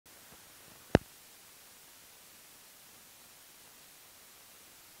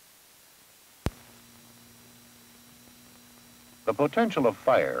The potential of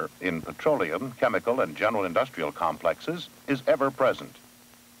fire in petroleum, chemical, and general industrial complexes is ever present.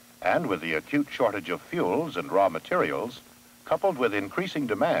 And with the acute shortage of fuels and raw materials, coupled with increasing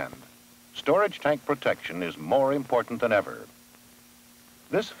demand, storage tank protection is more important than ever.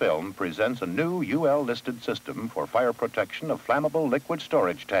 This film presents a new UL-listed system for fire protection of flammable liquid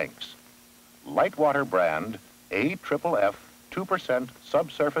storage tanks. Water Brand AFFF 2%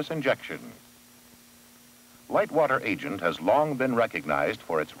 subsurface injection. Light water agent has long been recognized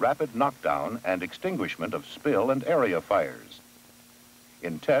for its rapid knockdown and extinguishment of spill and area fires.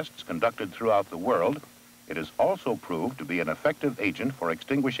 In tests conducted throughout the world, it is also proved to be an effective agent for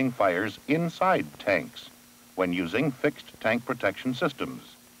extinguishing fires inside tanks when using fixed tank protection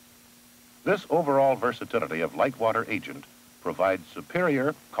systems. This overall versatility of light water agent provides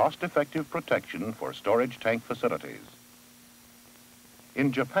superior, cost-effective protection for storage tank facilities.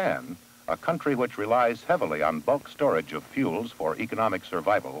 In Japan, a country which relies heavily on bulk storage of fuels for economic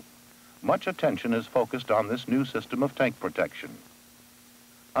survival, much attention is focused on this new system of tank protection.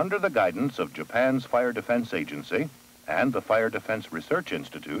 Under the guidance of Japan's Fire Defense Agency and the Fire Defense Research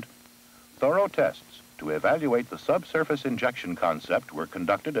Institute, thorough tests to evaluate the subsurface injection concept were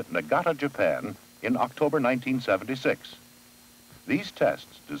conducted at Nagata, Japan in October 1976. These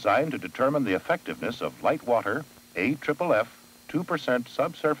tests, designed to determine the effectiveness of light water AFFF 2%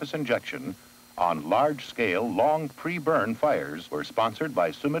 subsurface injection on large-scale, long pre-burn fires, were sponsored by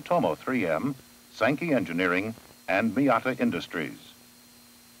Sumitomo 3M, Sankey Engineering, and Miyata Industries.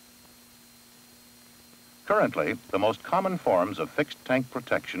 Currently, the most common forms of fixed tank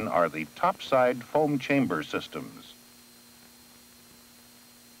protection are the topside foam chamber systems.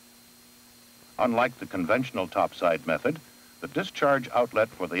 Unlike the conventional topside method, the discharge outlet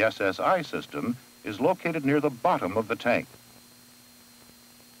for the SSI system is located near the bottom of the tank.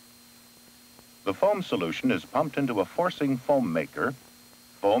 The foam solution is pumped into a forcing foam maker,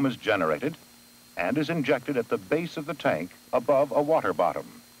 foam is generated, and is injected at the base of the tank above a water bottom.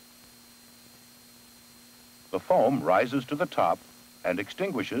 The foam rises to the top and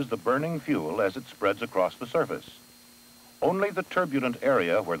extinguishes the burning fuel as it spreads across the surface. Only the turbulent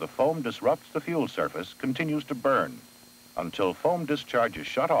area where the foam disrupts the fuel surface continues to burn until foam discharge is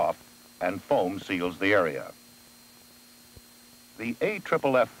shut off and foam seals the area. The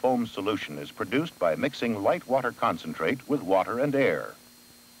AFFF foam solution is produced by mixing light water concentrate with water and air.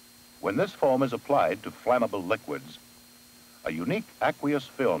 When this foam is applied to flammable liquids, a unique aqueous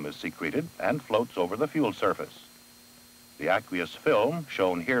film is secreted and floats over the fuel surface. The aqueous film,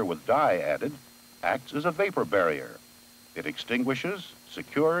 shown here with dye added, acts as a vapor barrier. It extinguishes,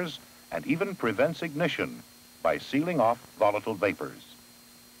 secures, and even prevents ignition by sealing off volatile vapors.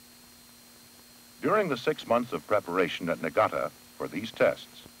 During the 6 months of preparation at Nagata for these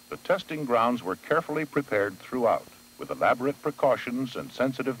tests, the testing grounds were carefully prepared throughout with elaborate precautions and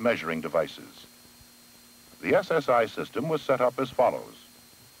sensitive measuring devices. The SSI system was set up as follows.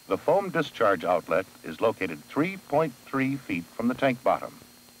 The foam discharge outlet is located 3.3 feet from the tank bottom.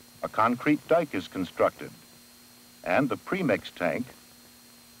 A concrete dike is constructed, and the premix tank,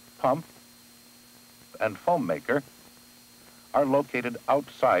 pump, and foam maker are located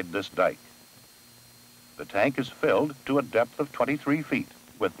outside this dike. The tank is filled to a depth of 23 feet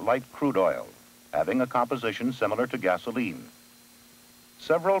with light crude oil, having a composition similar to gasoline.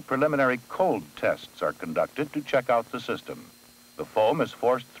 Several preliminary cold tests are conducted to check out the system. The foam is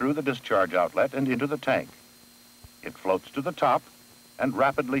forced through the discharge outlet and into the tank. It floats to the top and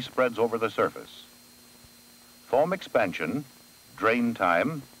rapidly spreads over the surface. Foam expansion, drain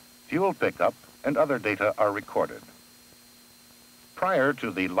time, fuel pickup, and other data are recorded. Prior to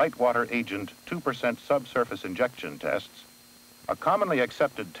the light water agent 2% subsurface injection tests, a commonly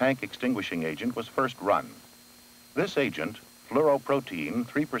accepted tank extinguishing agent was first run. This agent, fluoroprotein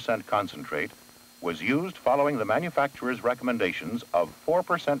 3% concentrate, was used following the manufacturer's recommendations of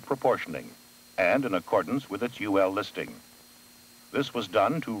 4% proportioning and in accordance with its UL listing. This was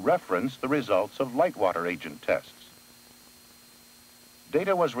done to reference the results of light water agent tests.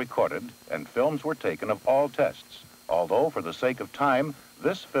 Data was recorded and films were taken of all tests, although for the sake of time,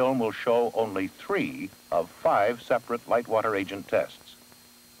 this film will show only 3 of 5 separate light water agent tests.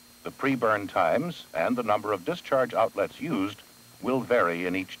 The pre-burn times and the number of discharge outlets used will vary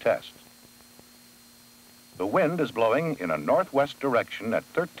in each test. The wind is blowing in a northwest direction at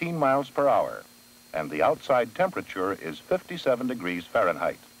 13 miles per hour, and the outside temperature is 57 degrees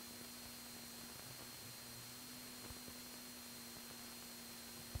Fahrenheit.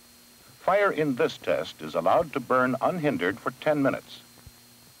 Fire in this test is allowed to burn unhindered for 10 minutes.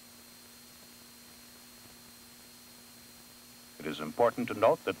 It is important to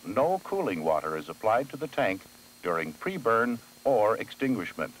note that no cooling water is applied to the tank during pre-burn or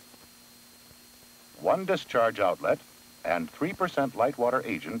extinguishment. One discharge outlet and 3% light water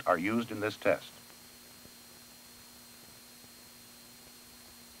agent are used in this test.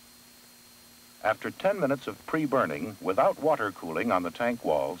 After 10 minutes of pre-burning without water cooling on the tank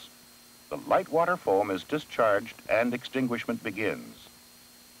walls, the light water foam is discharged and extinguishment begins.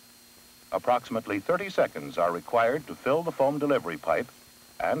 Approximately 30 seconds are required to fill the foam delivery pipe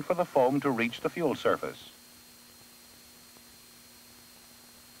and for the foam to reach the fuel surface.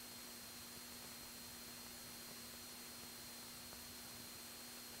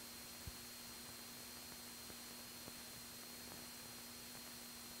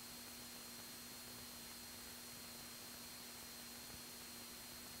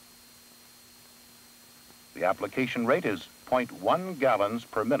 The application rate is 0.1 gallons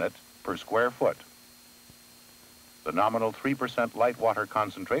per minute per square foot. The nominal 3% light water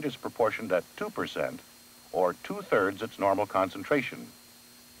concentrate is proportioned at 2%, or 2/3 its normal concentration.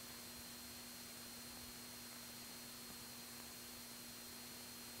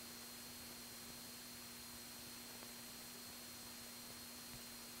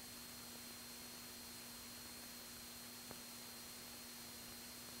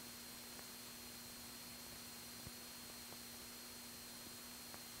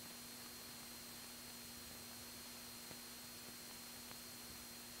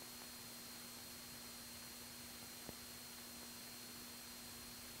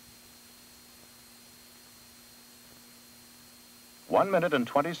 One minute and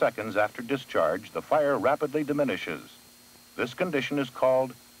 20 seconds after discharge, the fire rapidly diminishes. This condition is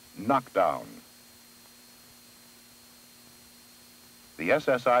called knockdown. The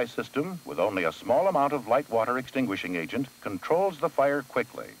SSI system, with only a small amount of light water extinguishing agent, controls the fire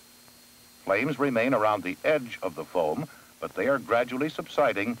quickly. Flames remain around the edge of the foam, but they are gradually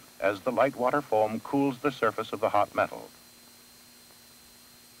subsiding as the light water foam cools the surface of the hot metal.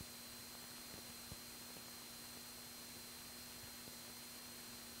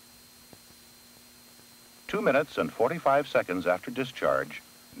 Two minutes and 45 seconds after discharge,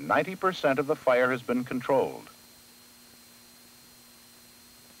 90% of the fire has been controlled.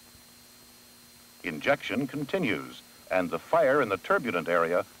 Injection continues, and the fire in the turbulent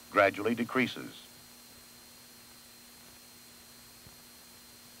area gradually decreases.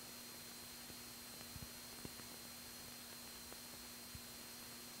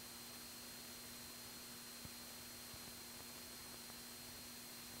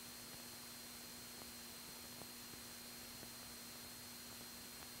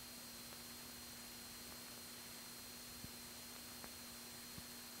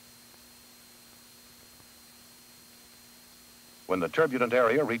 When the turbulent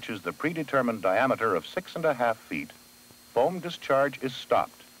area reaches the predetermined diameter of 6.5 feet, foam discharge is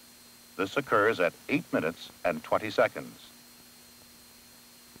stopped. This occurs at 8 minutes and 20 seconds.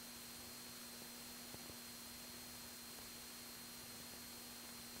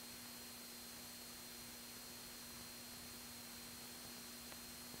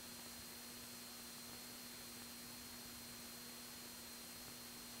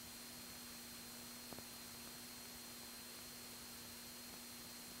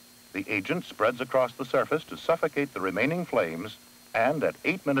 The agent spreads across the surface to suffocate the remaining flames, and at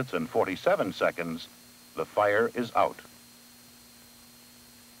 8 minutes and 47 seconds, the fire is out.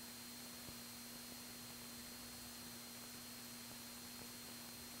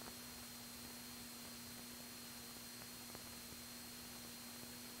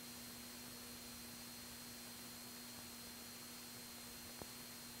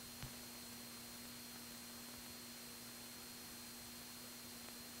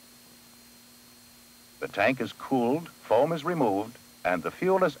 The tank is cooled, foam is removed, and the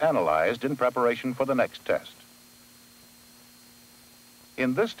fuel is analyzed in preparation for the next test.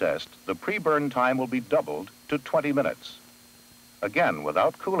 In this test, the pre-burn time will be doubled to 20 minutes. Again,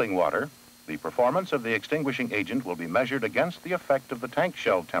 without cooling water, the performance of the extinguishing agent will be measured against the effect of the tank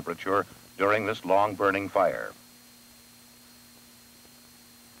shell temperature during this long burning fire.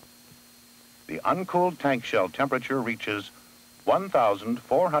 The uncooled tank shell temperature reaches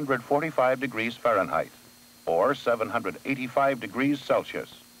 1,445 degrees Fahrenheit, or 785 degrees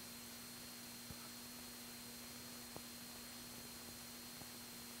Celsius.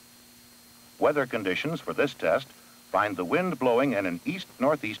 Weather conditions for this test find the wind blowing in an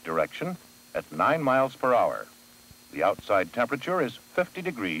east-northeast direction at 9 miles per hour. The outside temperature is 50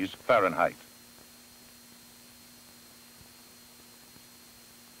 degrees Fahrenheit.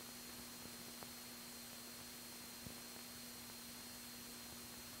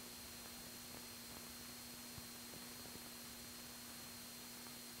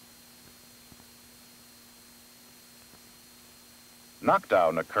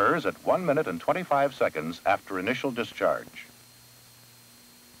 Knockdown occurs at 1 minute and 25 seconds after initial discharge.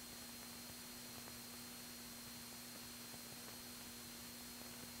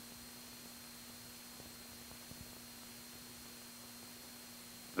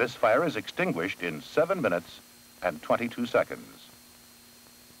 This fire is extinguished in 7 minutes and 22 seconds.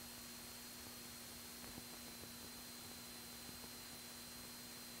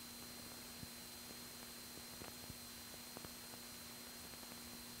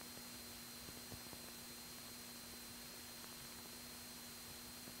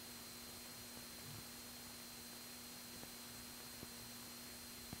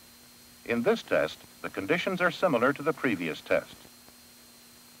 In this test, the conditions are similar to the previous test.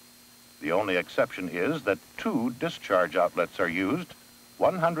 The only exception is that 2 discharge outlets are used,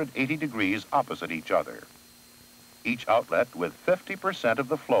 180 degrees opposite each other. Each outlet with 50% of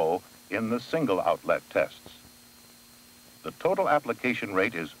the flow in the single outlet tests. The total application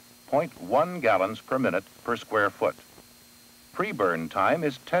rate is 0.1 gallons per minute per square foot. Pre-burn time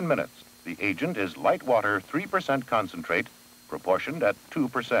is 10 minutes. The agent is light water 3% concentrate, proportioned at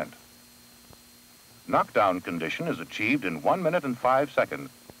 2%. Knockdown condition is achieved in 1 minute and 5 seconds.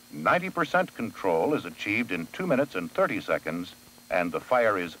 90% control is achieved in 2 minutes and 30 seconds, and the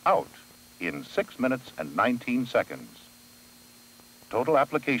fire is out in 6 minutes and 19 seconds. Total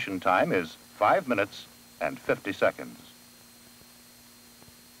application time is 5 minutes and 50 seconds.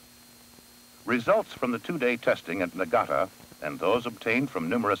 Results from the 2-day testing at Nagata and those obtained from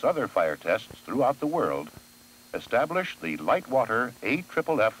numerous other fire tests throughout the world establish the light water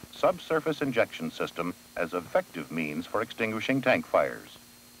AFFF subsurface injection system as effective means for extinguishing tank fires.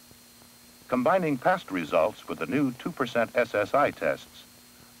 Combining past results with the new 2% SSI tests,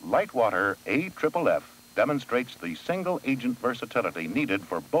 light water AFFF demonstrates the single agent versatility needed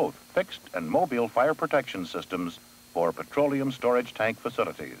for both fixed and mobile fire protection systems for petroleum storage tank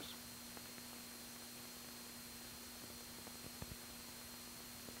facilities.